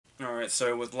Alright,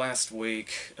 so with last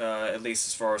week, at least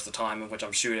as far as the time in which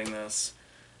I'm shooting this,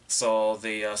 saw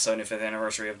the 75th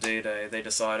anniversary of D-Day, they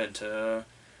decided to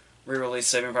re-release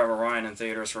Saving Private Ryan in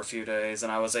theaters for a few days,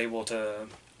 and I was able to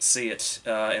see it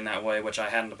in that way, which I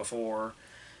hadn't before.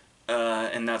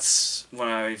 And that's when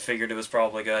I figured it was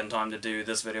probably good in time to do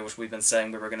this video, which we've been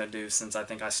saying we were going to do since I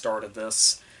think I started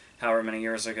this however many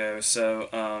years ago.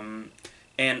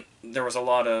 And there was a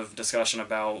lot of discussion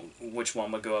about which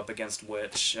one would go up against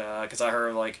which, because I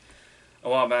heard, like, a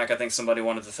while back, I think somebody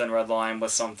wanted The Thin Red Line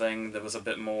with something that was a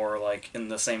bit more, like, in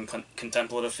the same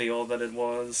contemplative feel that it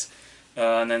was.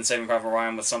 And then Saving Private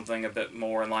Ryan was something a bit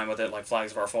more in line with it, like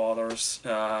Flags of Our Fathers.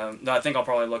 I think I'll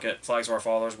probably look at Flags of Our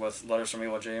Fathers with Letters from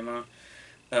Iwo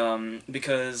Jima.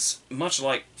 Because, much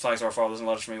like Flags of Our Fathers and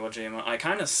Letters from Iwo Jima, I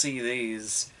kind of see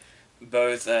these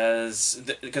both as...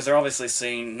 Because they're obviously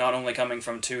seen not only coming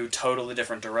from two totally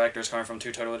different directors, coming from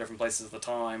two totally different places at the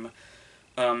time,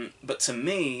 but to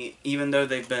me, even though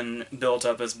they've been built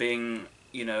up as being,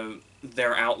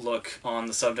 their outlook on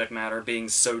the subject matter being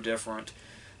so different,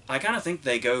 I kind of think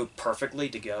they go perfectly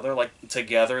together. Like,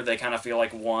 together, they kind of feel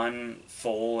like one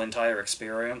full, entire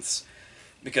experience.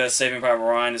 Because Saving Private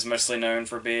Ryan is mostly known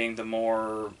for being the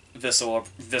more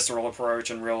visceral approach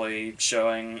and really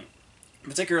showing,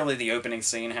 particularly the opening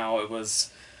scene, how it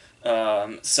was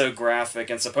so graphic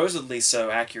and supposedly so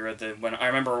accurate that when I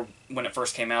remember when it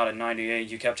first came out in '98,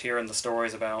 you kept hearing the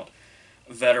stories about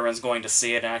veterans going to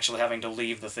see it and actually having to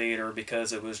leave the theater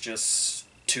because it was just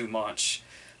too much.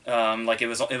 Like it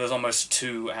was almost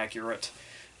too accurate,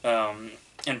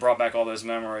 and brought back all those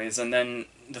memories. And then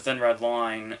The Thin Red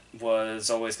Line was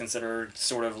always considered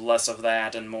sort of less of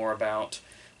that and more about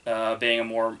being a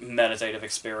more meditative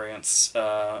experience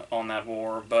on that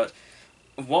war. But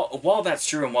while that's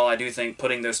true, and while I do think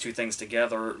putting those two things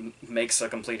together makes a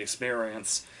complete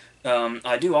experience,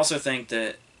 I do also think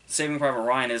that Saving Private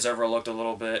Ryan is overlooked a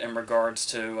little bit in regards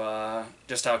to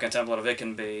just how contemplative it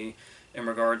can be in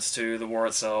regards to the war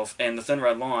itself. And The Thin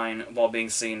Red Line, while being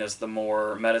seen as the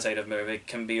more meditative movie,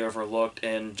 can be overlooked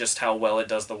in just how well it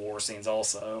does the war scenes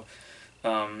also.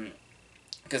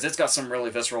 Because it's got some really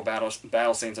visceral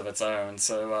battle scenes of its own,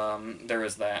 so there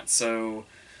is that. So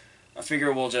I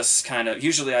figure we'll just kind of...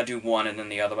 Usually I do one and then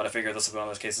the other, but I figure this will be one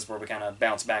of those cases where we kind of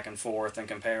bounce back and forth and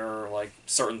compare, like,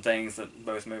 certain things that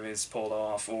both movies pulled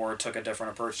off or took a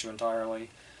different approach to entirely.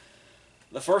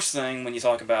 The first thing, when you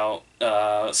talk about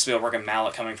Spielberg and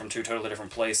Malick coming from two totally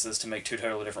different places to make two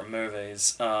totally different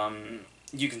movies,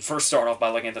 you can first start off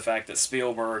by looking at the fact that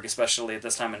Spielberg, especially at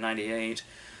this time in '98,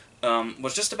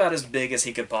 was just about as big as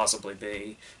he could possibly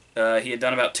be. He had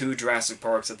done about two Jurassic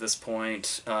Parks at this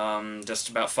point. Just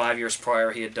about 5 years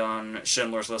prior, he had done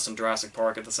Schindler's List and Jurassic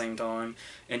Park at the same time,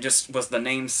 and just was the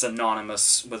name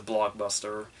synonymous with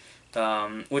blockbuster.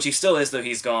 Which he still is, though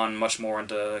he's gone much more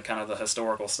into kind of the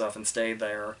historical stuff and stayed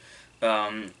there.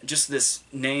 Just this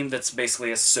name that's basically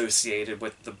associated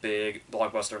with the big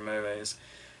blockbuster movies.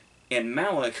 And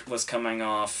Malick was coming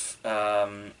off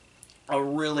a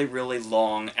really, really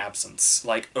long absence,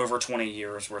 like over 20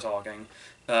 years we're talking,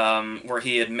 where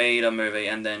he had made a movie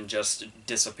and then just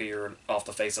disappeared off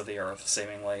the face of the earth,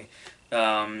 seemingly.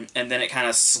 And then it kind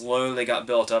of slowly got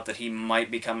built up that he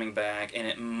might be coming back, and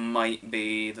it might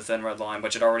be The Thin Red Line,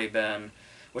 which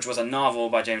was a novel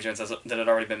by James Joyce that had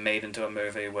already been made into a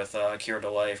movie with Keir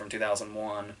Dullea from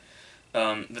 2001.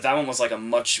 But that one was like a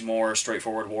much more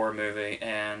straightforward war movie,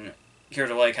 and Keir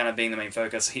Dullea kind of being the main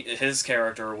focus. His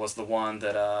character was the one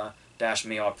that Dash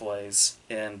Mioch plays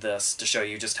in this, to show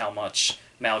you just how much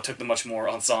Malick took the much more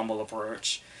ensemble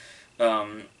approach.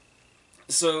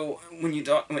 So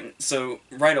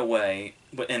right away,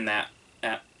 in that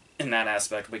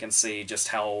aspect, we can see just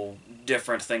how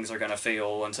different things are going to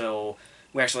feel until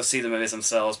we actually see the movies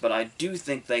themselves. But I do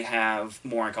think they have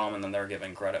more in common than they're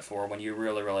given credit for when you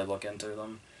really, really look into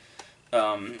them.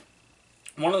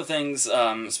 One of the things,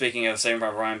 speaking of Saving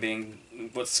Private Ryan being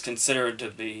what's considered to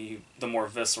be the more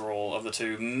visceral of the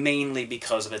two, mainly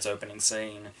because of its opening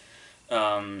scene,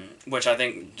 which I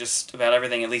think just about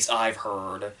everything, at least I've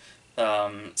heard,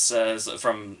 says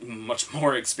from much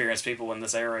more experienced people in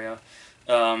this area,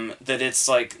 that it's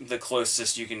like the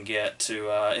closest you can get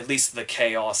to at least the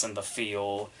chaos and the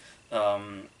feel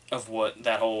of what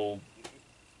that whole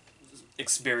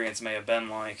experience may have been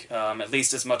like, at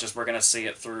least as much as we're going to see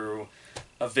it through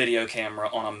a video camera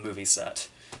on a movie set,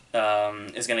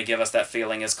 is going to give us that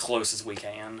feeling as close as we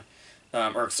can,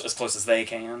 or as close as they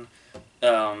can.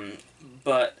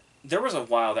 But there was a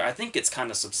while there, I think it's kind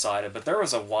of subsided, but there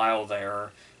was a while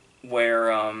there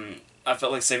where I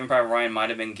felt like Saving Private Ryan might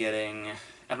have been getting,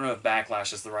 I don't know if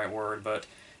backlash is the right word, but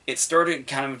it started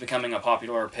kind of becoming a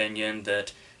popular opinion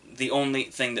that the only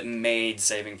thing that made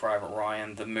Saving Private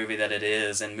Ryan the movie that it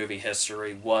is in movie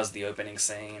history was the opening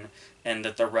scene, and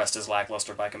that the rest is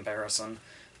lackluster by comparison.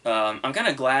 I'm kind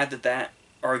of glad that that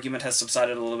argument has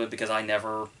subsided a little bit because I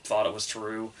never thought it was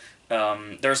true.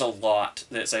 There's a lot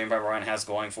that Saving Private Ryan has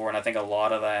going for, and I think a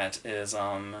lot of that is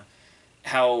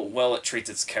how well it treats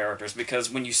its characters. Because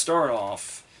when you start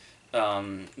off,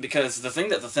 because the thing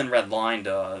that The Thin Red Line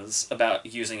does about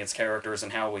using its characters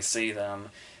and how we see them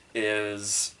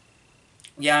is,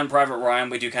 yeah, in Private Ryan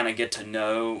we do kind of get to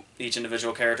know each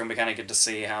individual character, and we kind of get to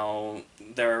see how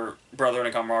their brotherhood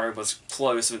and camaraderie was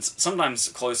close. It's sometimes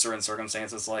closer in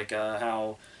circumstances like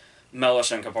how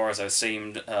Mellish and Caparzo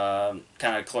seemed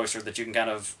kind of closer, that you can kind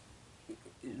of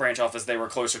branch off as they were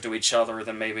closer to each other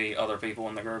than maybe other people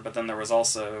in the group. But then there was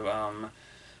also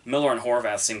Miller and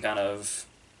Horvath seemed kind of,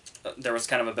 there was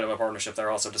kind of a bit of a partnership there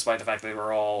also, despite the fact they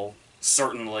were all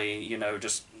certainly, you know,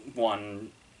 just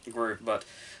one group. But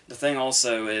the thing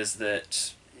also is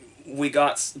that we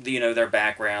got, you know, their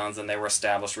backgrounds, and they were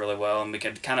established really well, and we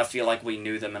could kind of feel like we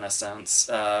knew them in a sense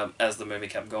as the movie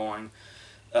kept going.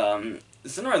 The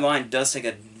Thin Red Line does take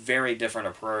a very different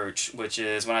approach, which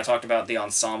is when I talked about the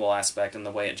ensemble aspect and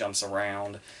the way it jumps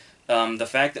around. The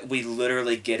fact that we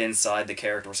literally get inside the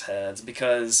characters' heads,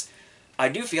 because I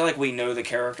do feel like we know the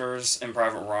characters in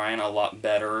Private Ryan a lot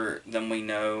better than we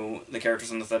know the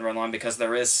characters in The Thin Red Line, because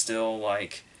there is still,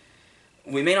 like,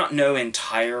 we may not know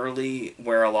entirely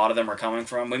where a lot of them are coming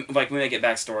from. We may get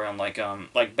backstory on,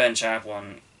 like Ben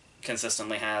Chaplin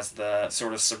consistently has the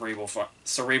sort of cerebral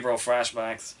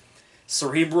flashbacks to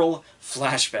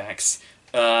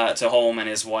Holm and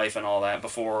his wife and all that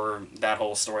before that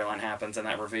whole storyline happens and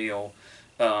that reveal.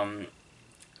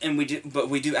 And we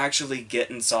do actually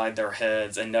get inside their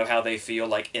heads and know how they feel,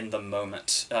 like, in the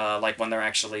moment, like when they're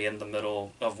actually in the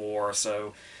middle of war.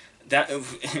 So that,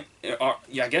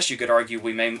 yeah, I guess you could argue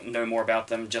we may know more about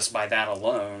them just by that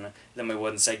alone than we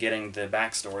would in, say, getting the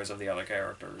backstories of the other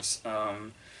characters.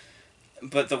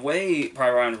 But the way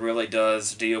Private Ryan really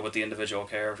does deal with the individual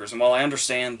characters, and while I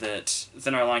understand that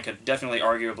Thin Red Line could definitely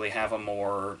arguably have a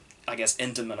more, I guess,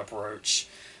 intimate approach,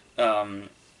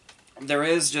 there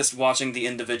is just watching the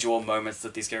individual moments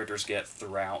that these characters get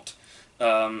throughout.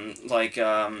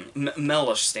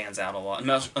 Mellish stands out a lot.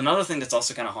 Another thing that's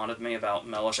also kind of haunted me about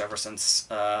Mellish ever since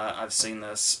I've seen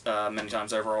this many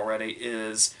times over already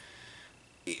is,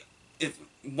 if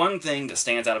one thing that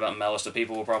stands out about Mellish that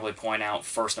people will probably point out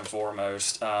first and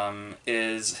foremost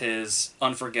is his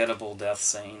unforgettable death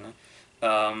scene,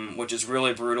 which is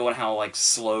really brutal, and how, like,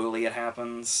 slowly it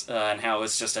happens, and how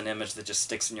it's just an image that just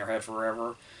sticks in your head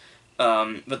forever.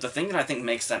 But the thing that I think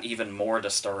makes that even more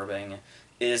disturbing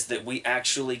is that we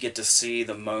actually get to see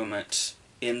the moment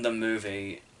in the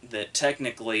movie that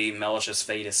technically Mellish's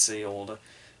fate is sealed.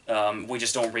 We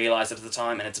just don't realize it at the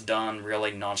time, and it's done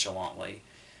really nonchalantly.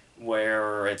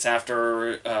 Where it's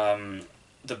after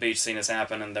the beach scene has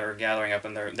happened, and they're gathering up,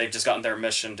 and they've just gotten their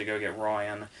mission to go get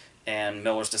Ryan, and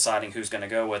Miller's deciding who's going to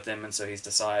go with him, and so he's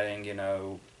deciding, you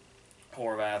know,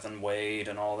 Horvath and Wade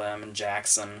and all them, and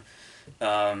Jackson.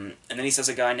 And then he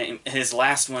says his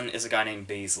last one is a guy named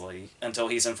Beasley, until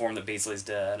he's informed that Beasley's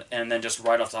dead. And then just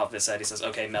right off the top of his head, he says,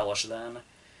 okay, Mellish then.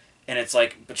 And it's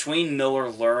like, between Miller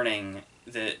learning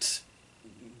that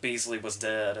Beasley was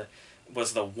dead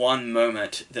was the one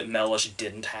moment that Mellish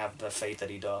didn't have the fate that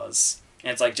he does.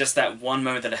 And it's like, just that one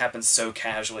moment that it happens so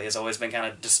casually has always been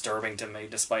kind of disturbing to me,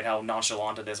 despite how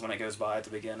nonchalant it is when it goes by at the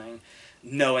beginning,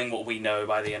 knowing what we know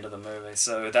by the end of the movie.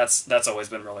 So that's always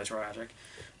been really tragic.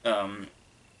 And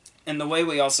the way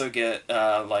we also get,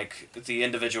 like, the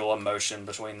individual emotion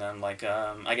between them, like,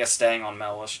 I guess staying on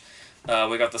Mellish,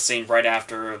 we got the scene right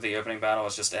after the opening battle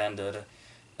has just ended,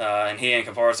 and he and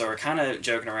Caparzo are kind of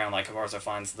joking around, like, Caparzo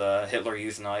finds the Hitler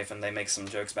Youth knife, and they make some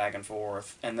jokes back and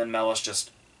forth, and then Mellish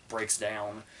just breaks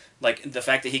down. Like, the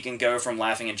fact that he can go from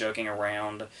laughing and joking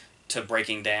around to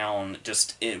breaking down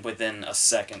just within a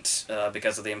second,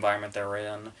 because of the environment they're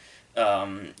in,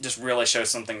 just really shows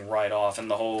something right off.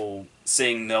 And the whole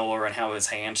seeing Miller and how his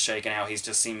hands shake and how he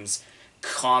just seems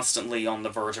constantly on the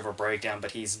verge of a breakdown,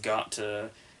 but he's got to,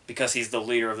 because he's the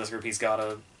leader of this group, he's got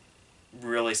to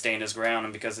really stand his ground,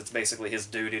 and because it's basically his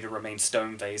duty to remain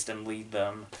stone-faced and lead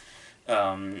them.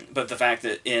 But the fact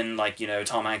that in, like, you know,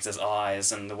 Tom Hanks'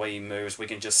 eyes and the way he moves, we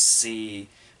can just see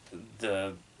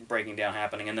the breaking down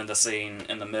happening. And then the scene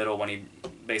in the middle when he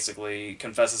basically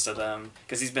confesses to them,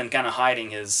 because he's been kind of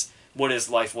hiding what his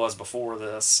life was before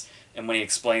this, and when he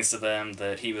explains to them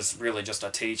that he was really just a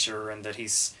teacher, and that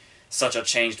he's such a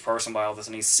changed person by all this,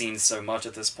 and he's seen so much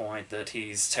at this point that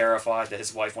he's terrified that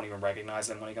his wife won't even recognize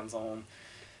him when he comes home.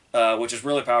 which is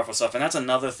really powerful stuff. And that's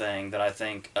another thing that I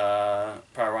think Private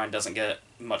Ryan doesn't get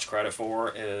much credit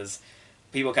for is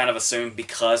people kind of assume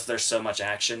because there's so much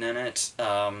action in it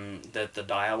that the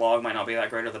dialogue might not be that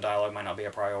great or the dialogue might not be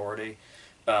a priority.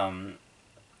 Um,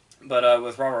 but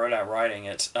with Robert Rodat writing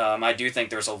it, I do think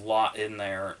there's a lot in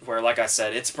there where, like I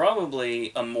said, it's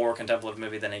probably a more contemplative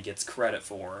movie than it gets credit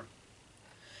for.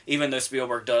 Even though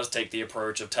Spielberg does take the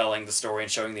approach of telling the story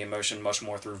and showing the emotion much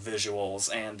more through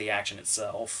visuals and the action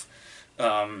itself.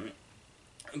 Um,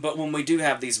 but when we do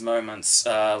have these moments,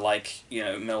 like,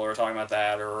 Miller talking about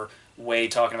that, or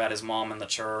Wade talking about his mom in the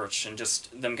church, and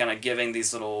just them kind of giving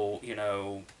these little,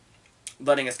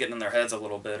 letting us get in their heads a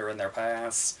little bit or in their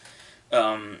past.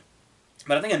 Um,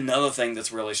 but I think another thing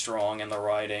that's really strong in the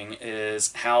writing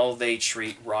is how they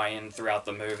treat Ryan throughout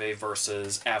the movie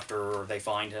versus after they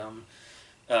find him.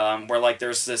 Where, like,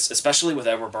 there's this, especially with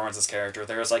Edward Burns' character,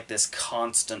 there's, like, this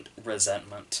constant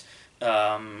resentment,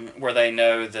 where they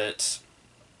know that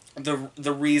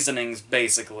the reasonings,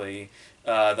 basically,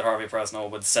 that Harvey Presnell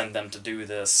would send them to do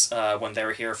this when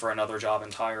they're here for another job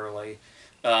entirely,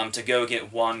 to go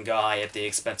get one guy at the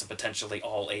expense of potentially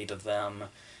all 8 of them.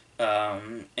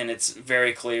 And it's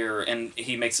very clear, and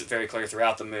he makes it very clear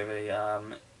throughout the movie,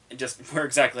 just where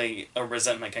exactly a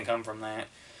resentment can come from that.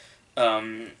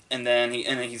 And then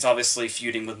he's obviously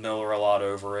feuding with Miller a lot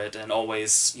over it, and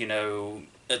always,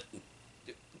 I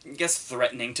guess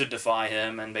threatening to defy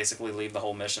him and basically leave the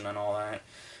whole mission and all that.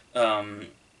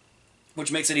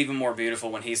 Which makes it even more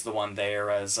beautiful when he's the one there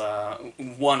as,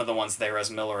 one of the ones there as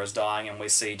Miller is dying, and we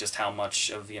see just how much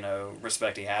of,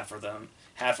 respect he had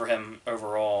for him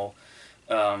overall.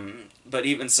 But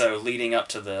even so, leading up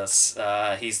to this,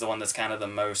 he's the one that's kind of the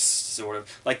most sort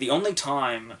of, like, the only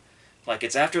time, like,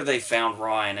 it's after they found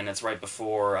Ryan, and it's right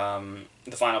before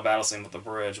the final battle scene with the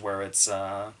bridge, where it's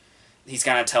he's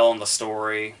kind of telling the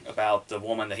story about the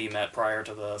woman that he met prior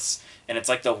to this, and it's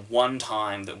like the one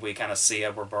time that we kind of see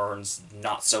Edward Burns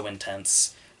not so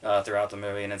intense throughout the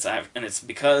movie, and it's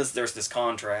because there's this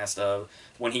contrast of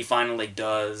when he finally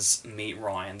does meet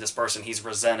Ryan, this person he's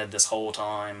resented this whole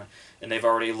time, and they've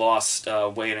already lost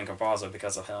Wade and Capazzo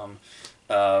because of him,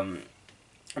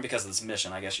 or because of this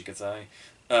mission, I guess you could say.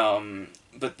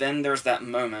 But then there's that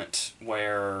moment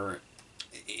where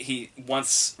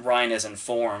once Ryan is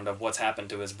informed of what's happened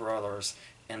to his brothers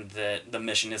and that the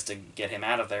mission is to get him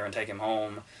out of there and take him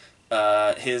home,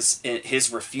 his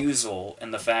refusal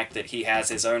and the fact that he has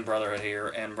his own brotherhood here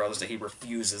and brothers that he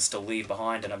refuses to leave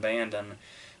behind and abandon,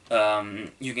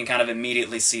 you can kind of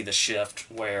immediately see the shift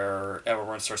where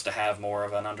everyone starts to have more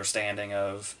of an understanding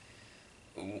of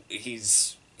he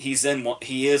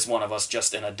is one of us,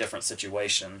 just in a different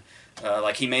situation.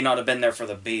 Like, he may not have been there for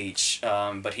the beach,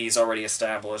 but he's already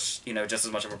established, just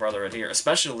as much of a brotherhood here.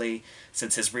 Especially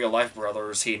since his real life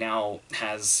brothers, he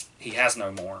has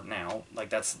no more now. Like,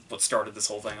 that's what started this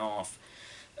whole thing off.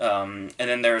 And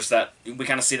then there's that, we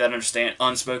kind of see that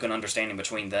unspoken understanding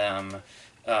between them,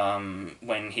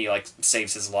 when he, like,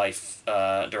 saves his life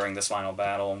during this final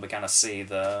battle, and we kind of see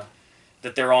that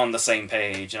they're on the same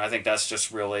page, and I think that's just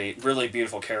really, really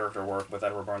beautiful character work with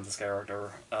Edward Burns'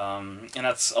 character, and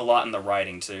that's a lot in the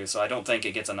writing too. So I don't think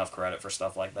it gets enough credit for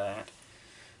stuff like that.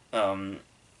 And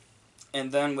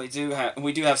then we do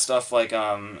have stuff like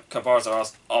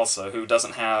Caparzo also, who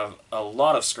doesn't have a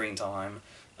lot of screen time.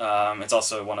 It's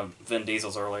also one of Vin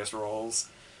Diesel's earliest roles.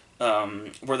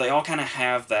 Where they all kind of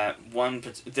have that one.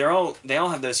 They all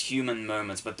have those human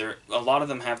moments, but a lot of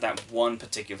them have that one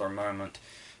particular moment.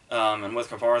 And with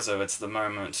Caparzo, it's the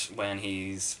moment when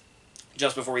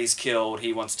just before he's killed,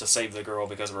 he wants to save the girl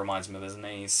because it reminds him of his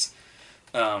niece.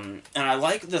 And I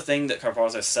like the thing that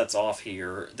Caparzo sets off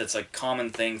here that's a common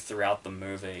thing throughout the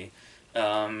movie,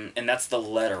 and that's the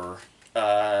letter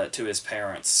to his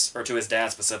parents, or to his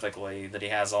dad specifically, that he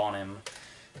has on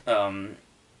him.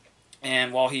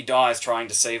 And while he dies trying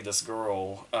to save this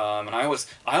girl, and I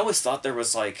always thought there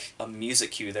was, like, a music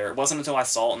cue there. It wasn't until I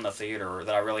saw it in the theater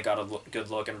that I really got a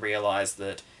good look and realized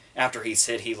that after he's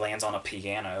hit, he lands on a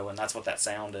piano, and that's what that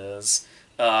sound is,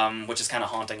 which is kind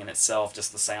of haunting in itself,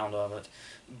 just the sound of it.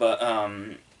 But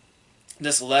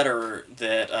this letter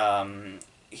that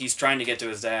he's trying to get to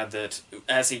his dad, that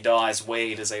as he dies,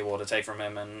 Wade is able to take from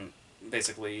him and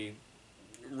basically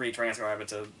retranscribe it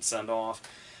to send off.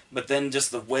 But then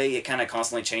just the way it kind of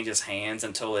constantly changes hands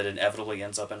until it inevitably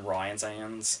ends up in Ryan's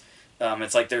hands.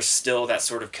 It's like there's still that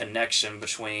sort of connection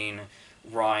between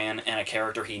Ryan and a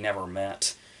character he never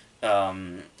met.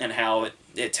 And how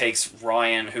it takes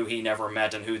Ryan, who he never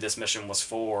met and who this mission was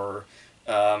for,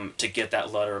 to get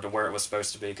that letter to where it was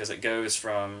supposed to be. Because it goes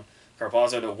from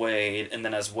Carpazzo to Wade, and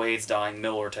then as Wade's dying,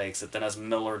 Miller takes it. Then as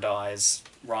Miller dies,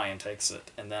 Ryan takes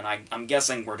it, and then I'm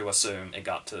guessing we're to assume it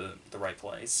got to the right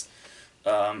place.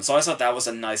 So I thought that was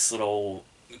a nice little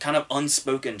kind of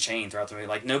unspoken chain throughout the movie.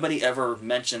 Like, nobody ever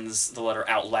mentions the letter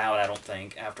out loud, I don't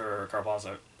think, after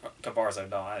Carbarzo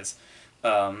dies.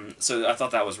 So I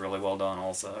thought that was really well done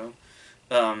also.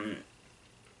 Um,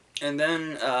 and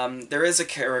then there is a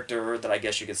character that I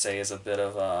guess you could say is a bit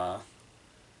of a,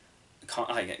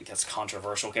 I guess,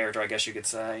 controversial character, I guess you could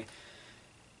say.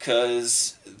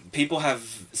 Because people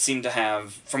seem to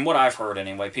have, from what I've heard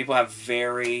anyway, people have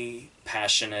very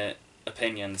passionate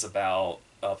opinions about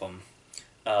Upham,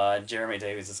 Jeremy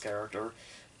Davies' character.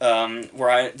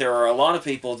 There are a lot of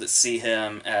people that see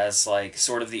him as like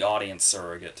sort of the audience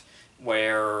surrogate,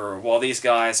 where while these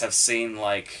guys have seen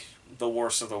like the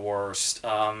worst of the worst,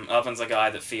 Upham's a guy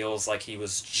that feels like he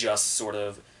was just sort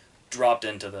of dropped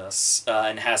into this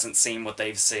and hasn't seen what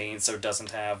they've seen, so doesn't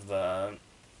have the.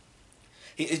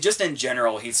 Just in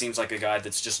general, he seems like a guy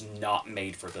that's just not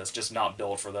made for this, just not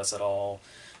built for this at all.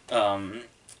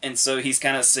 And so he's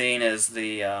kind of seen as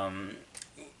the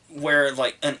where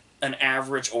like an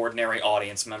average ordinary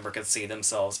audience member could see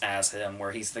themselves as him,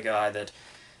 where he's the guy that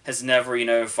has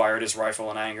never, fired his rifle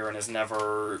in anger and has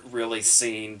never really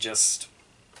seen just,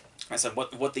 I said,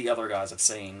 what the other guys have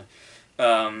seen.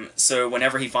 So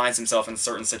whenever he finds himself in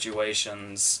certain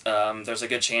situations, there's a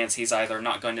good chance he's either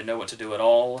not going to know what to do at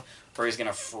all, or he's going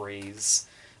to freeze.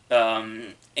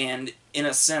 And in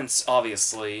a sense,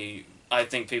 obviously, I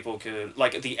think people could,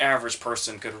 like, the average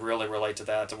person could really relate to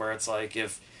that, to where it's like,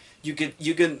 if you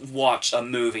could watch a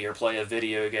movie or play a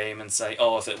video game and say,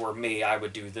 oh, if it were me, I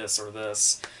would do this or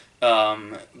this.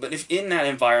 But if in that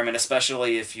environment,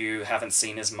 especially if you haven't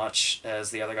seen as much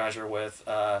as the other guys you're with,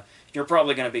 you're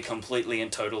probably going to be completely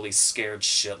and totally scared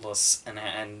shitless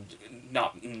and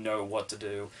not know what to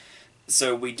do.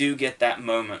 So we do get that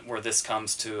moment where this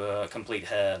comes to a complete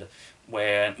head,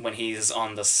 when he's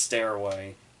on the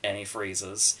stairway and he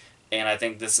freezes. And I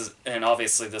think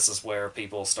obviously this is where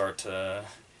people start to,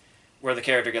 where the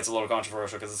character gets a little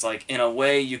controversial, because it's like, in a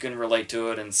way you can relate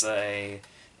to it and say,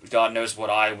 God knows what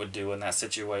I would do in that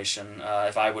situation,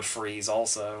 if I would freeze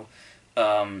also.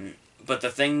 But the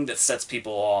thing that sets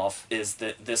people off is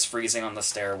that this freezing on the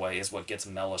stairway is what gets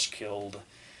Mellish killed.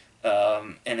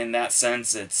 And in that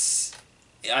sense,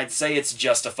 I'd say it's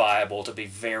justifiable to be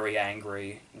very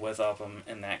angry with Upham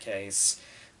in that case.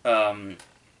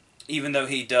 Even though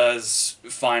he does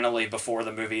finally, before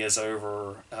the movie is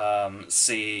over,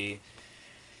 see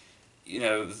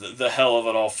the hell of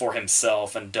it all for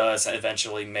himself, and does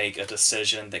eventually make a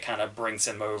decision that kind of brings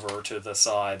him over to the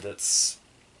side that's,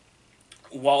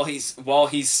 while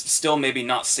he's still maybe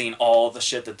not seen all the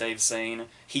shit that they've seen,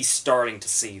 he's starting to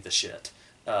see the shit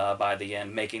by the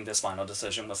end, making this final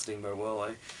decision with Steamboat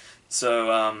Willie.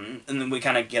 So, and then we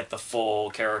kind of get the full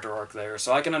character arc there.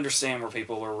 So I can understand where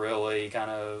people are really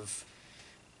kind of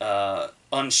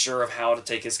unsure of how to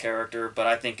take his character, but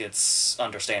I think it's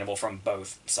understandable from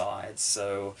both sides.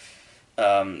 So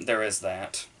there is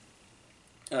that.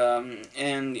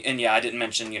 And yeah, I didn't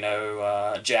mention,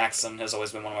 Jackson has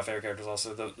always been one of my favorite characters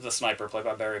also, the sniper played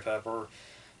by Barry Pepper.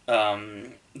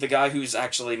 The guy who's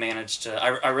actually managed to,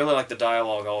 I really like the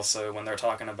dialogue also when they're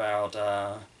talking about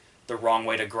the wrong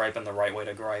way to gripe and the right way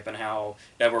to gripe, and how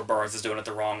Edward Burns is doing it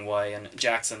the wrong way, and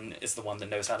Jackson is the one that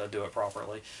knows how to do it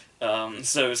properly.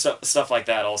 So stuff like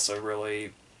that also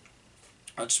really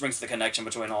just brings the connection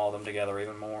between all of them together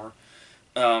even more.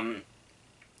 And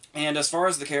as far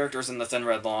as the characters in the Thin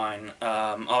Red Line,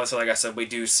 obviously, like I said, we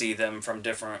do see them from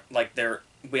different, like,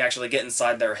 we actually get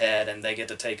inside their head, and they get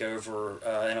to take over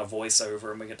in a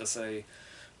voiceover, and we get to see,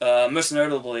 most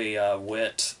notably,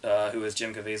 Whit, who is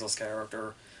Jim Caviezel's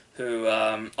character, who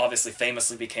obviously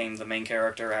famously became the main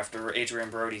character after Adrian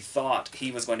Brody thought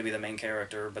he was going to be the main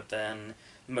character, but then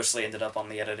mostly ended up on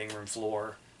the editing room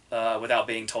floor without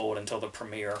being told until the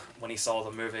premiere, when he saw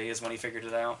the movie, is when he figured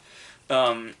it out.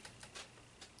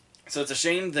 So it's a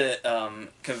shame that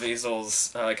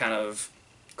Caviezel's kind of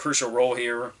crucial role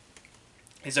here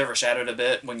is overshadowed a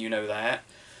bit when you know that.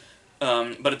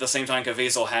 But at the same time,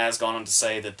 Caviezel has gone on to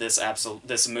say that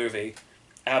this movie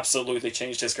absolutely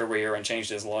changed his career and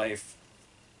changed his life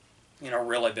in a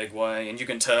really big way. And you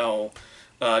can tell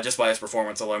just by his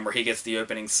performance alone, where he gets the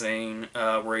opening scene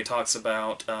where he talks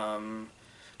about...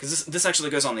 because this actually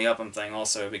goes on the Upham thing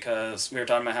also, because we were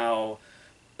talking about how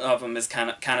Upham is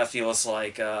kind of feels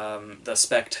like the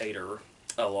spectator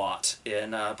a lot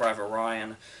in Private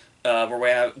Ryan,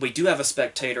 where we do have a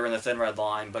spectator in the Thin Red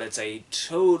Line, but it's a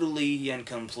totally and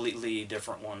completely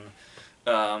different one.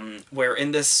 Where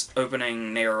in this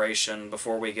opening narration,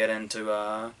 before we get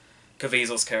into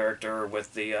Caviezel's character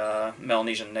with the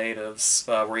Melanesian natives,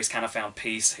 where he's kind of found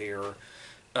peace here.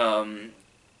 Um,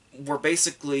 we're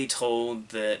basically told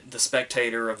that the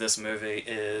spectator of this movie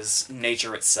is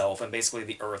nature itself, and basically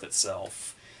the earth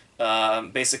itself.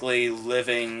 Basically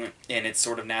living in its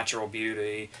sort of natural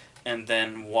beauty, and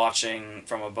then watching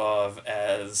from above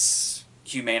as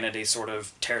humanity sort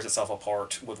of tears itself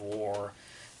apart with war.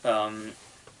 Um,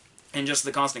 and just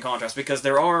the constant contrast, because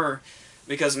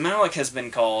Malick has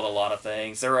been called a lot of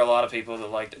things. There are a lot of people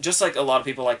that just like a lot of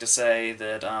people like to say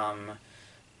that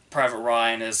Private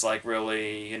Ryan is like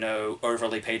really,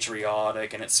 overly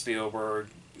patriotic, and it's Spielberg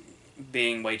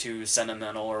being way too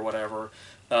sentimental or whatever.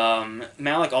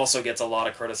 Malick also gets a lot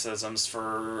of criticisms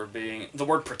for being, the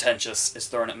word pretentious is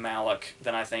thrown at Malick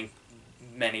than I think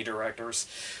many directors.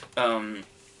 Um,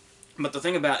 but the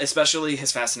thing about, especially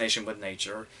his fascination with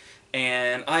nature,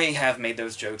 and I have made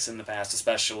those jokes in the past,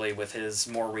 especially with his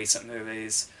more recent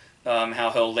movies,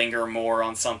 how he'll linger more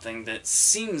on something that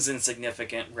seems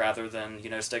insignificant rather than,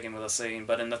 sticking with a scene.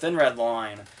 But in The Thin Red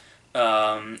Line,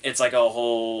 it's like a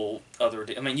whole other...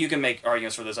 I mean, you can make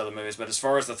arguments for those other movies, but as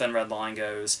far as The Thin Red Line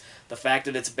goes, the fact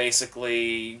that it's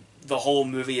basically... the whole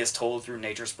movie is told through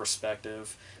nature's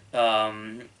perspective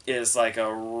is like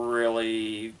a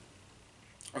really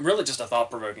just a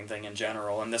thought-provoking thing in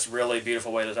general, and this really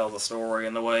beautiful way to tell the story,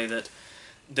 and the way that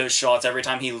those shots, every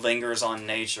time he lingers on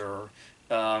nature,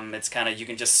 it's kind of, you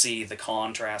can just see the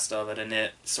contrast of it, and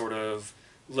it sort of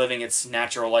living its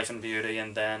natural life and beauty,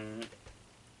 and then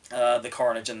the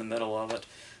carnage in the middle of it.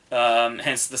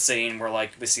 Hence the scene where,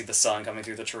 like, we see the sun coming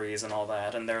through the trees and all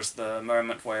that, and there's the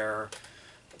moment where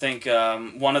I think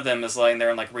one of them is laying there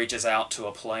and, like, reaches out to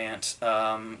a plant,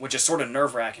 which is sort of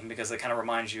nerve-wracking because it kind of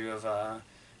reminds you of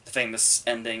the famous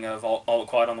ending of All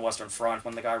Quiet on the Western Front,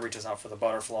 when the guy reaches out for the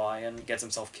butterfly and gets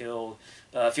himself killed.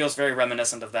 Feels very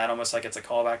reminiscent of that, almost like it's a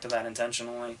callback to that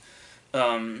intentionally.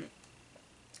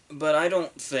 But I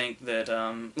don't think that,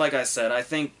 like I said, I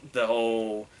think the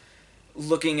whole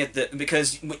looking at the...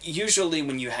 because usually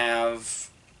when you have...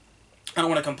 I don't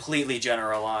want to completely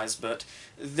generalize, but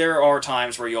there are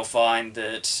times where you'll find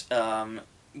that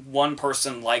one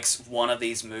person likes one of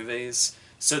these movies,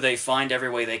 so they find every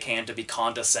way they can to be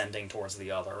condescending towards the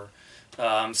other.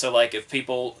 So, like, if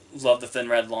people love The Thin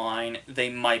Red Line, they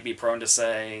might be prone to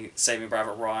say Saving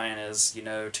Private Ryan is,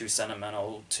 too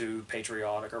sentimental, too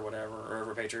patriotic or whatever, or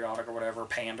over-patriotic or whatever,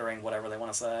 pandering, whatever they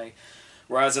want to say.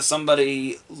 Whereas if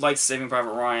somebody likes Saving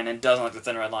Private Ryan and doesn't like The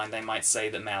Thin Red Line, they might say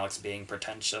that Malick's being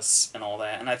pretentious and all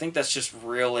that. And I think that's just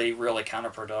really, really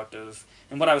counterproductive.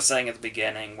 And what I was saying at the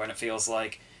beginning, when it feels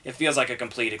like a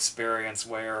complete experience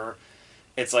where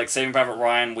it's like Saving Private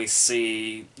Ryan, we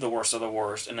see the worst of the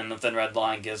worst, and then The Thin Red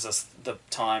Line gives us the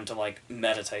time to, like,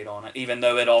 meditate on it, even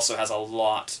though it also has a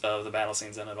lot of the battle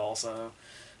scenes in it also.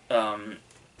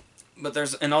 But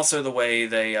there's... and also the way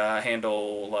they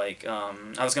handle, like...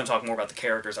 I was going to talk more about the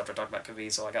characters after I talked about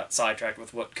Caviezel. I got sidetracked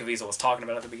with what Caviezel was talking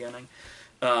about at the beginning.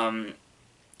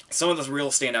 Some of the real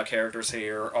standout characters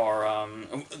here are...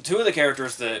 two of the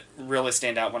characters that really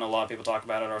stand out when a lot of people talk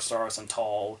about it are Staros and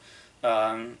Tall.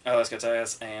 Elias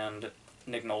Koteas and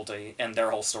Nick Nolte, and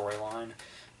their whole storyline.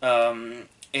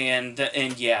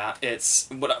 And yeah, it's...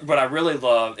 what I really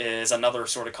love is another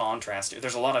sort of contrast.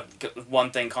 There's a lot of one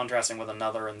thing contrasting with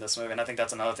another in this movie, and I think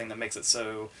that's another thing that makes it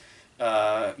so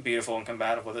beautiful and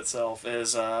combative with itself,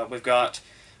 is we've got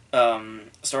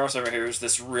Staros over here is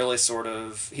this really sort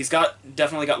of... he's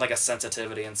definitely got like a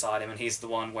sensitivity inside him, and he's the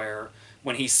one where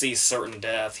when he sees certain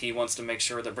death, he wants to make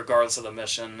sure that regardless of the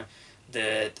mission,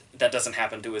 that doesn't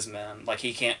happen to his men. Like,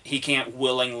 he can't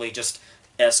willingly just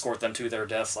escort them to their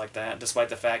deaths like that, despite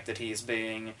the fact that he's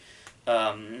being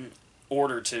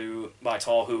ordered to by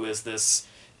Tall, who is this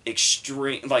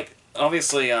extreme... like,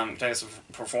 obviously, Koteas'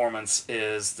 performance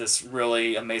is this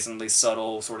really amazingly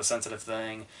subtle, sort of sensitive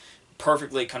thing,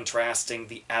 perfectly contrasting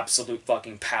the absolute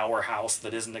fucking powerhouse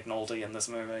that is Nick Nolte in this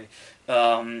movie.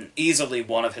 Easily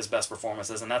one of his best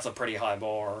performances, and that's a pretty high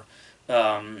bar.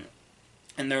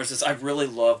 And there's this... I really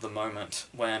love the moment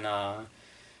when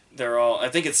they're all... I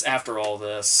think it's after all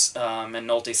this, and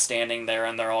Nolte's standing there,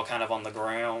 and they're all kind of on the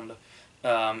ground.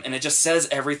 And it just says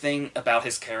everything about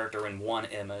his character in one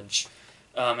image.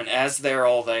 And as they're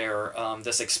all there,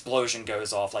 this explosion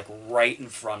goes off, like, right in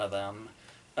front of them.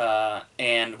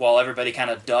 And while everybody kind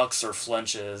of ducks or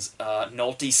flinches,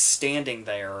 Nolte standing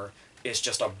there is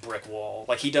just a brick wall.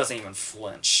 Like, he doesn't even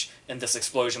flinch. And this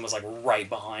explosion was, like, right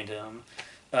behind him.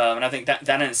 And I think that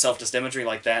in itself, just imagery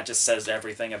like that, just says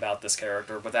everything about this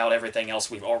character without everything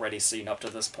else we've already seen up to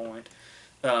this point.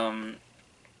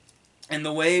 And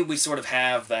the way we sort of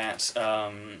have that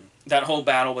that whole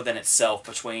battle within itself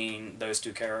between those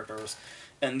two characters,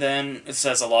 and then it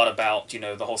says a lot about, you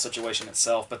know, the whole situation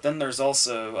itself. But then there's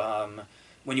also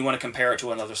when you want to compare it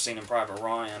to another scene in Private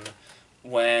Ryan,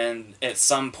 when at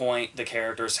some point the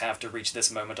characters have to reach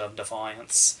this moment of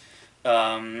defiance,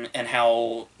 and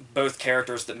how both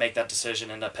characters that make that decision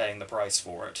end up paying the price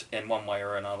for it in one way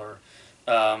or another.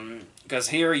 Because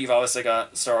here you've obviously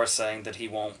got Stars saying that he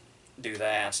won't do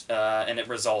that, and it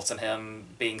results in him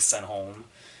being sent home,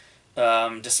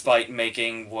 despite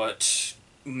making what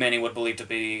many would believe to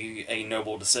be a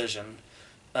noble decision.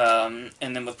 And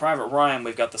then with Private Ryan,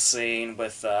 we've got the scene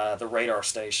with the radar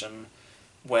station,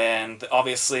 when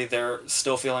obviously they're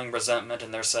still feeling resentment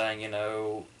and they're saying, you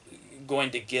know, going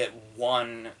to get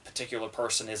one particular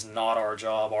person is not our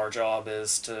job. Our job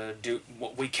is to do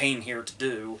what we came here to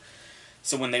do.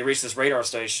 So when they reach this radar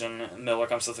station, Miller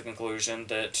comes to the conclusion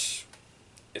that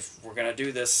if we're going to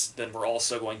do this, then we're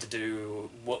also going to do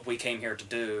what we came here to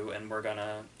do, and we're going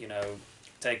to, you know,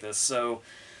 take this. So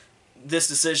this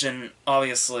decision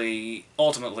obviously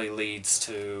ultimately leads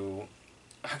to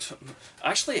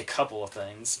actually a couple of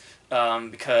things,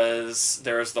 because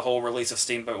there's the whole release of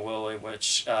Steamboat Willie,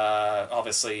 which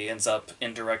obviously ends up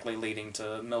indirectly leading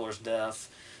to Miller's death.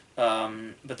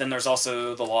 But then there's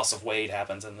also the loss of Wade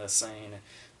happens in this scene.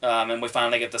 And we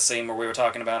finally get the scene where we were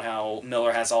talking about how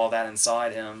Miller has all that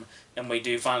inside him, and we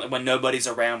do finally, when nobody's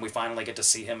around, we finally get to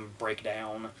see him break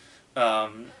down.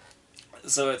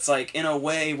 So it's like, in a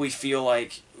way, we feel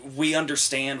like we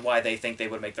understand why they think they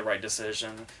would make the right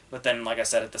decision, but then, like I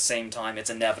said, at the same time,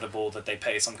 it's inevitable that they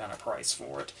pay some kind of price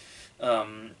for it.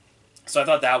 So I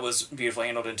thought that was beautifully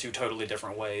handled in two totally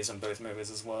different ways in both movies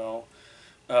as well.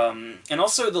 And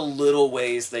also the little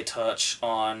ways they touch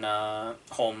on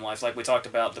home life. Like we talked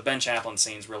about, the Ben Chaplin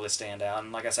scenes really stand out,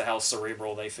 and like I said, how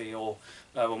cerebral they feel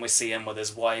when we see him with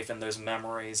his wife and those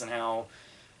memories, and how,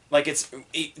 like, it's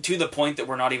to the point that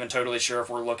we're not even totally sure if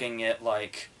we're looking at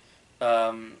like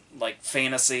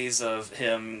fantasies of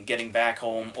him getting back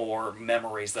home or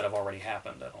memories that have already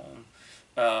happened at home.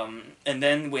 And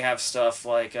then we have stuff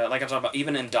like I'm talking about,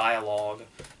 even in dialogue,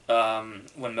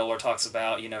 when Miller talks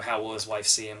about, you know, how will his wife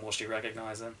see him, will she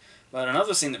recognize him? But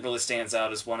another scene that really stands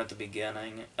out is one at the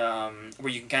beginning, where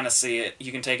you can kind of see it,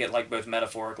 you can take it like both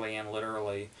metaphorically and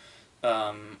literally,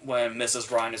 when Mrs.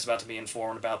 Ryan is about to be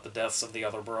informed about the deaths of the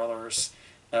other brothers.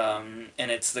 And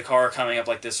it's the car coming up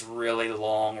like this really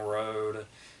long road,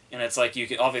 and it's like, you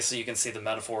can obviously, you can see the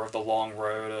metaphor of the long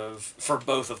road of, for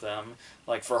both of them.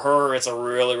 Like for her, it's a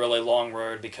really, really long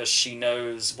road because she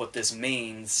knows what this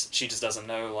means. She just doesn't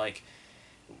know like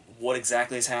what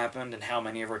exactly has happened and how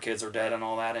many of her kids are dead and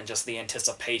all that, and just the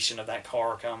anticipation of that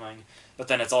car coming. But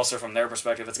then it's also, from their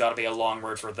perspective, it's got to be a long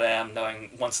road for them,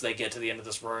 knowing once they get to the end of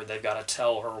this road, they've got to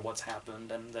tell her what's happened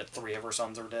and that 3 of her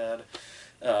sons are dead.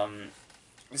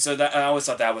 So that, I always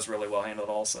thought that was really well handled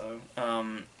also.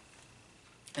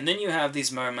 And then you have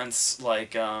these moments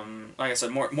like I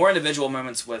said, more individual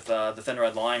moments with the Thin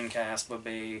Red Line cast would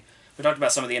be, we talked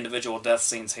about some of the individual death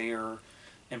scenes here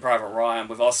in Private Ryan.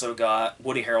 We've also got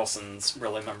Woody Harrelson's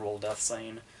really memorable death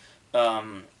scene.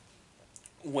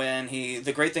 When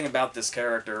the great thing about this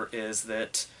character is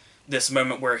that this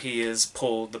moment where he is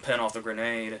pulled the pin off the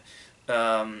grenade,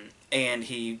 and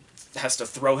he has to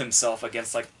throw himself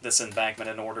against like this embankment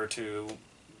in order to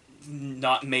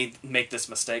not make this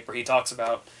mistake, where he talks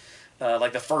about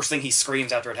like the first thing he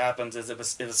screams after it happens is it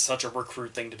was such a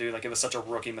recruit thing to do, like it was such a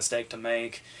rookie mistake to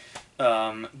make,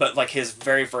 but like his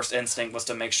very first instinct was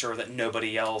to make sure that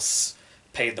nobody else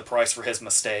paid the price for his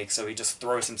mistake, so he just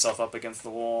throws himself up against the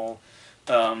wall.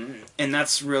 And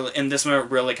that's really, and this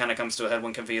moment really kind of comes to a head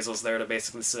when Caviezel's there to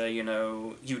basically say, you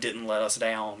know, you didn't let us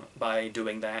down by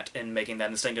doing that and making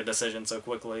that instinctive decision so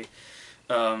quickly.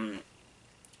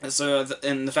 So,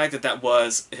 and the fact that that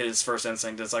was his first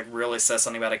instinct is like really says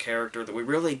something about a character that we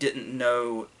really didn't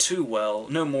know too well,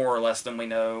 no more or less than we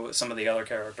know some of the other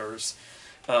characters.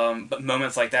 But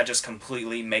moments like that just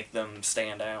completely make them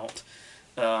stand out.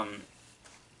 And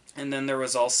then there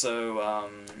was also,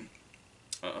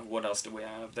 what else do we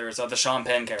have? There's the Sean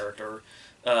Penn character.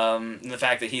 And the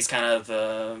fact that he's kind of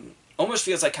the, almost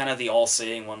feels like kind of the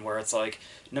all-seeing one, where it's like,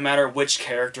 no matter which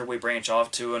character we branch off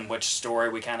to and which story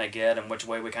we kind of get and which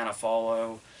way we kind of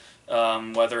follow,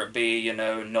 whether it be, you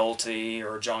know, Nolte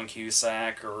or John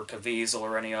Cusack or Caviezel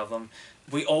or any of them,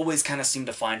 we always kind of seem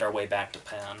to find our way back to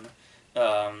Penn.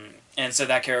 And so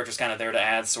that character's kind of there to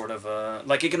add sort of a,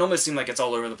 like, it can almost seem like it's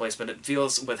all over the place, but it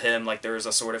feels with him like there's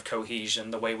a sort of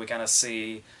cohesion, the way we kind of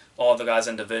see all the guys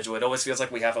individually. It always feels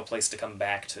like we have a place to come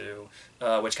back to,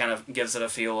 which kind of gives it a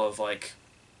feel of like,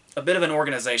 a bit of an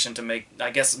organization to make,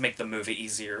 I guess, make the movie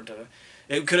easier to.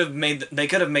 It could have made they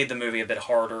could have made the movie a bit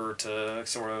harder to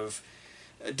sort of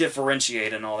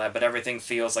differentiate and all that, but everything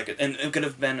feels like it, and it could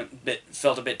have been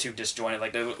felt a bit too disjointed.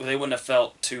 Like they wouldn't have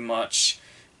felt too much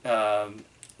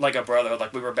like a brother.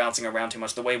 Like we were bouncing around too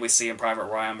much. The way we see in Private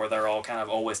Ryan, where they're all kind of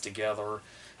always together.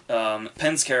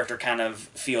 Penn's character kind of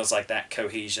feels like that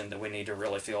cohesion that we need to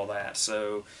really feel that.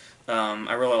 So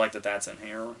I really like that that's in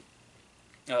here.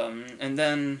 And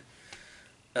then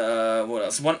what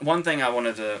else? One thing I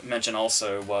wanted to mention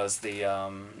also was the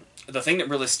thing that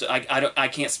really I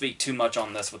can't speak too much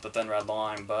on this with the Thin Red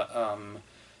Line, but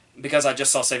because I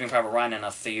just saw Saving Private Ryan in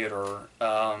a theater,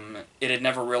 it had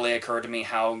never really occurred to me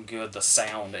how good the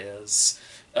sound is.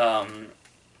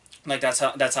 Like that's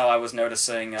how I was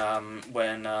noticing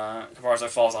when Cavarzzo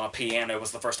Falls on a Piano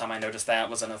was the first time I noticed that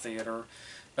was in a theater.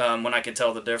 When I could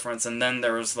tell the difference, and then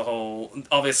there was the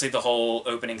whole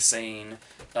opening scene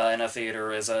in a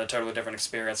theater is a totally different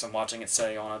experience than watching it,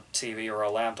 say, on a TV or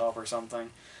a laptop or something.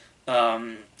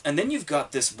 And then you've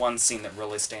got this one scene that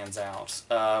really stands out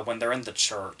when they're in the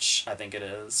church, I think it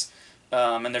is,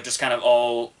 and they're just kind of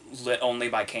all lit only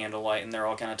by candlelight, and they're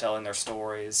all kind of telling their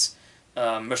stories.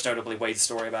 Most notably Wade's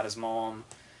story about his mom.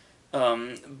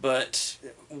 But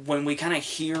when we kind of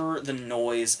hear the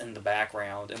noise in the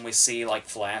background and we see like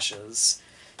flashes,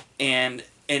 and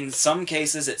in some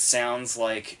cases it sounds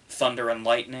like thunder and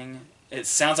lightning. It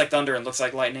sounds like thunder and looks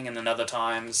like lightning, and then other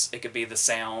times it could be the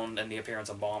sound and the appearance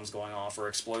of bombs going off or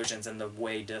explosions in the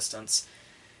way distance.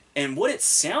 And what it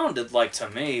sounded like to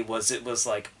me was it was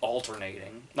like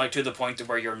alternating, like to the point to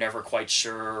where you're never quite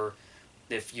sure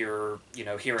if you're,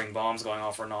 hearing bombs going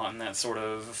off or not, and that sort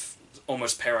of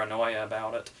almost paranoia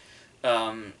about it.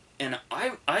 And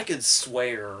I could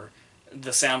swear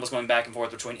the sound was going back and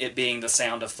forth between it being the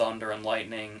sound of thunder and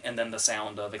lightning and then the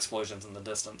sound of explosions in the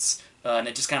distance. And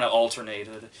it just kind of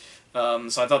alternated.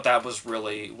 So I thought that was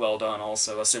really well done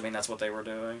also, assuming that's what they were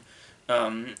doing.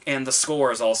 And the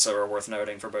scores also are worth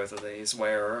noting for both of these,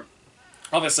 where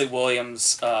obviously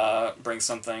Williams brings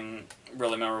something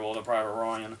really memorable to Private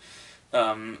Ryan.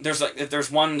 If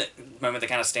there's one moment that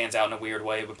kind of stands out in a weird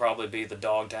way, it would probably be the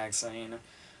dog tag scene,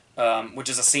 which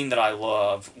is a scene that I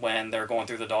love when they're going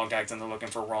through the dog tags and they're looking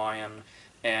for Ryan,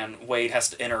 and Wade has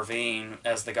to intervene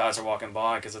as the guys are walking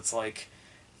by, because it's like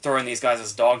throwing these guys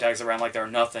as dog tags around like they're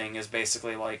nothing is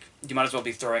basically like you might as well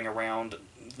be throwing around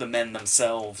the men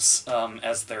themselves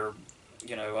as their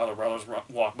other brothers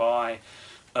walk by.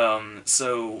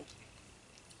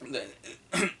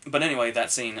 But anyway,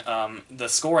 that scene, the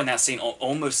score in that scene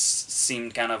almost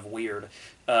seemed kind of weird,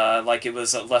 like it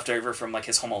was left over from like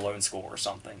his Home Alone score or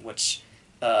something, which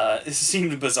it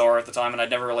seemed bizarre at the time, and I'd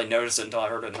never really noticed it until I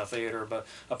heard it in the theater. But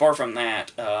apart from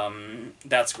that,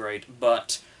 that's great.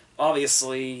 But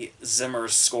obviously,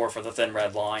 Zimmer's score for The Thin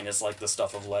Red Line is like the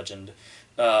stuff of legend.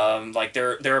 Like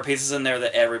there are pieces in there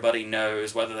that everybody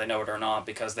knows, whether they know it or not,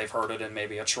 because they've heard it in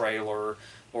maybe a trailer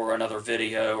or another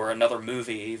video or another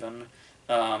movie even.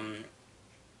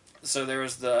 So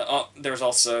there's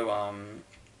also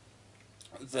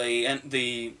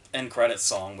the end credits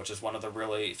song, which is one of the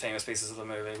really famous pieces of the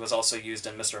movie, was also used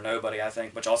in Mr. Nobody, I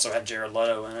think, which also had Jared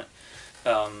Leto in it.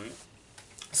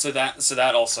 So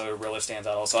that also really stands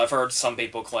out. Also, I've heard some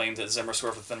people claim that Zimmer's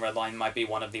score for Thin Red Line might be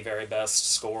one of the very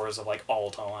best scores of like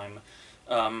all time,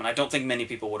 and I don't think many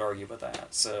people would argue with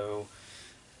that. So,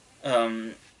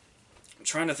 I'm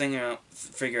trying to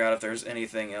figure out if there's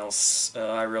anything else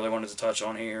I really wanted to touch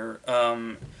on here.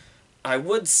 I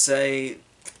would say,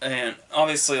 and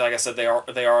obviously, like I said, they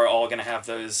are all going to have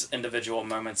those individual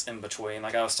moments in between.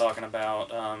 Like I was talking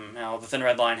about, how the Thin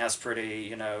Red Line has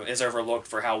pretty, is overlooked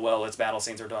for how well its battle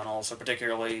scenes are done. Also,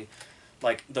 particularly,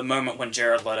 like the moment when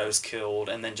Jared Leto's killed,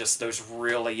 and then just those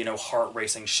really, heart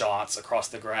racing shots across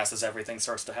the grass as everything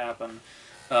starts to happen.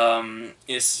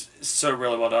 Is so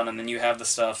really well done. And then you have the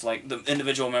stuff like the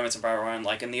individual moments in Private Ryan,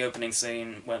 like in the opening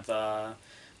scene with the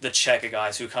Cheka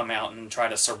guys who come out and try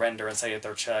to surrender and say that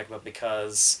they're Czech, but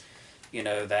because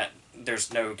that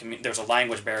there's a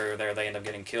language barrier there, they end up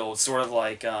getting killed. Sort of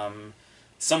like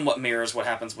somewhat mirrors what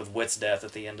happens with Wit's death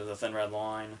at the end of the Thin Red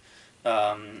Line,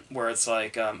 where it's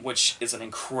like which is an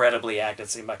incredibly acted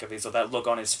scene by Caviezel. That look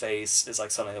on his face is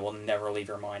like something that will never leave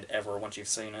your mind ever once you've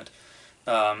seen it.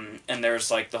 And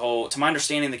there's like the whole, to my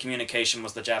understanding, the communication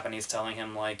was the Japanese telling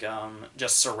him like,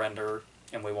 just surrender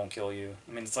and we won't kill you.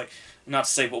 I mean, it's like, not to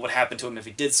say what would happen to him if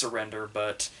he did surrender,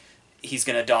 but he's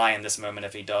going to die in this moment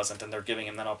if he doesn't, and they're giving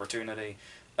him that opportunity.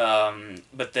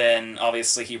 But then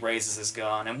obviously he raises his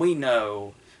gun, and we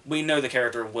know the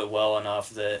character of Wit well enough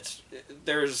that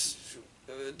there's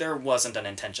there wasn't an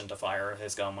intention to fire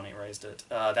his gun when he raised it.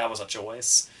 That was a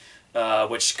choice,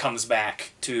 which comes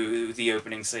back to the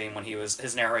opening scene when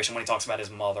his narration when he talks about his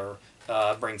mother.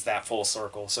 Brings that full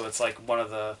circle. So it's like one of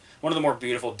the more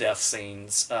beautiful death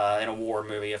scenes in a war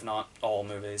movie, if not all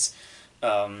movies.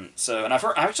 And I've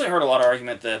actually heard a lot of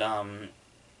argument that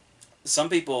some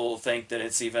people think that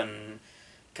it's even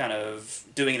kind of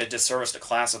doing it a disservice to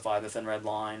classify The Thin Red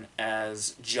Line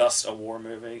as just a war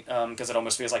movie, because it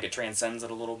almost feels like it transcends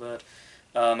it a little bit.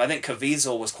 I think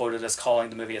Caviezel was quoted as calling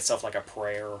the movie itself like a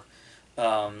prayer,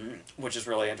 which is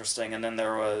really interesting. And then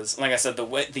there was, like I said,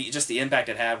 just the impact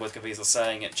it had with Caviezel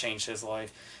saying it changed his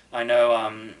life. I know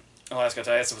Elias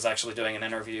Koteas was actually doing an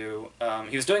interview.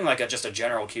 He was doing like just a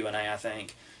general Q&A, I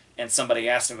think, and somebody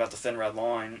asked him about The Thin Red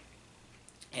Line,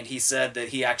 and he said that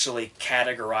he actually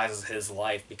categorizes his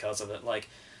life because of it. Like,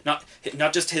 not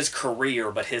just his career,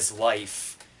 but his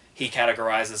life. He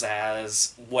categorizes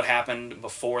as what happened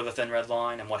before The Thin Red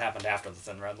Line and what happened after The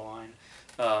Thin Red Line.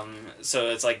 So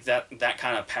it's like that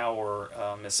kind of power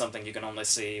is something you can only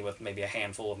see with maybe a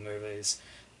handful of movies.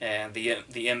 And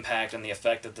the impact and the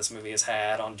effect that this movie has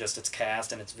had on just its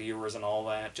cast and its viewers and all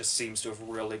that just seems to have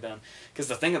really been... Because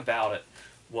the thing about it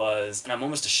was, and I'm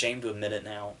almost ashamed to admit it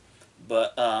now,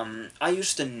 but I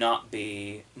used to not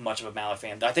be much of a Malick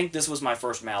fan. I think this was my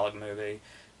first Malick movie,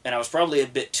 and I was probably a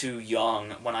bit too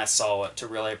young when I saw it to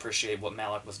really appreciate what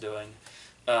Malick was doing.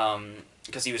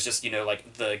 Because he was just,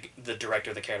 like the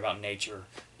director that cared about nature,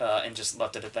 and just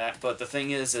left it at that. But the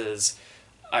thing is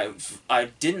I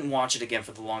didn't watch it again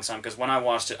for the long time, because when I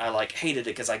watched it, I hated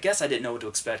it, because I guess I didn't know what to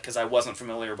expect, because I wasn't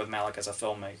familiar with Malick as a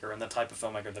filmmaker and the type of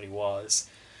filmmaker that he was.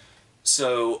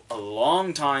 So a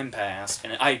long time passed,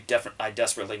 and I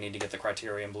desperately need to get the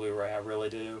Criterion Blu-ray. I really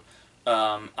do.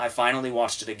 I finally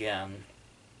watched it again,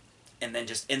 and then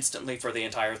just instantly for the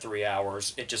entire 3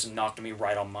 hours, it just knocked me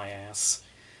right on my ass.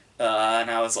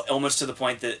 And I was almost to the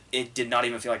point that it did not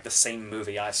even feel like the same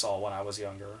movie I saw when I was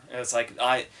younger. It's like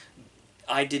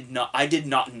I did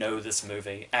not know this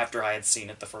movie after I had seen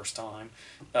it the first time,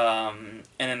 and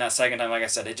in that second time, like I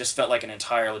said, it just felt like an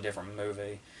entirely different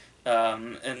movie.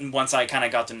 And once I kind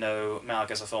of got to know Malick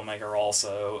as a filmmaker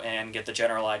also, and get the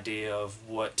general idea of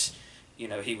what,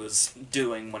 he was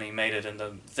doing when he made it, and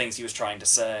the things he was trying to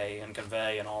say and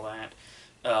convey and all that.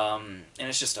 And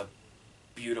it's just a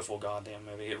beautiful goddamn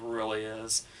movie. It really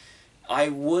is. I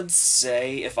would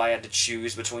say if I had to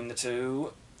choose between the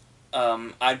two,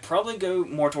 I'd probably go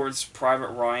more towards Private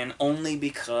Ryan, only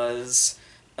because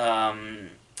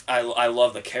I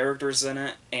love the characters in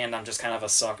it, and I'm just kind of a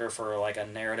sucker for a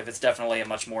narrative. It's definitely a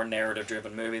much more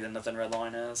narrative-driven movie than The Thin Red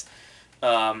Line is.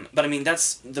 But I mean,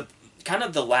 that's the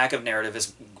lack of narrative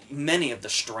is many of the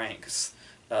strengths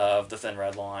of The Thin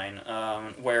Red Line,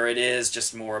 where it is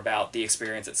just more about the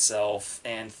experience itself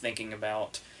and thinking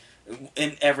about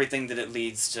in everything that it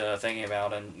leads to thinking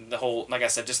about, and the whole, like I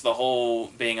said, just the whole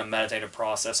being a meditative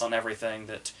process on everything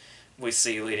that we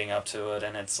see leading up to it.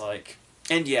 And it's like,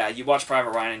 and yeah, you watch Private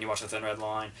Ryan and you watch The Thin Red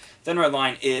Line. Thin Red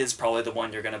Line is probably the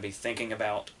one you're going to be thinking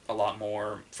about a lot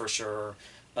more, for sure.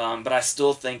 But I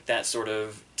still think that sort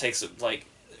of takes,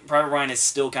 Private Ryan is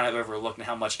still kind of overlooked in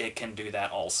how much it can do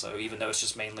that also, even though it's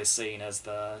just mainly seen as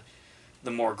the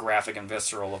more graphic and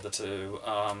visceral of the two.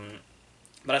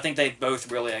 But I think they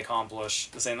both really accomplish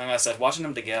the same thing. Like I said, watching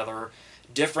them together,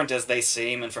 different as they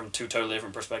seem and from two totally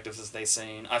different perspectives as they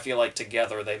seem, I feel like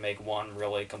together they make one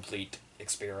really complete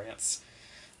experience.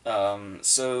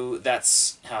 So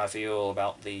that's how I feel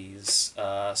about these.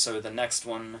 So the next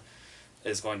one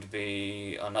is going to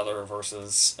be another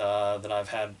Versus that I've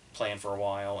had planned for a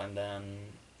while, and then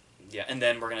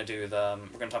we're gonna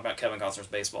we're gonna talk about Kevin Costner's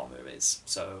baseball movies.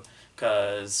 So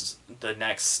because the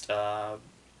next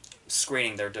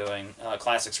screening they're doing,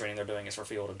 classic screening they're doing, is for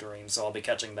Field of Dreams, so I'll be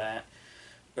catching that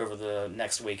over the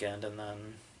next weekend, and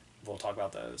then we'll talk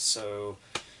about those. So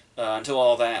until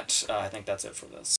all that, I think that's it for this.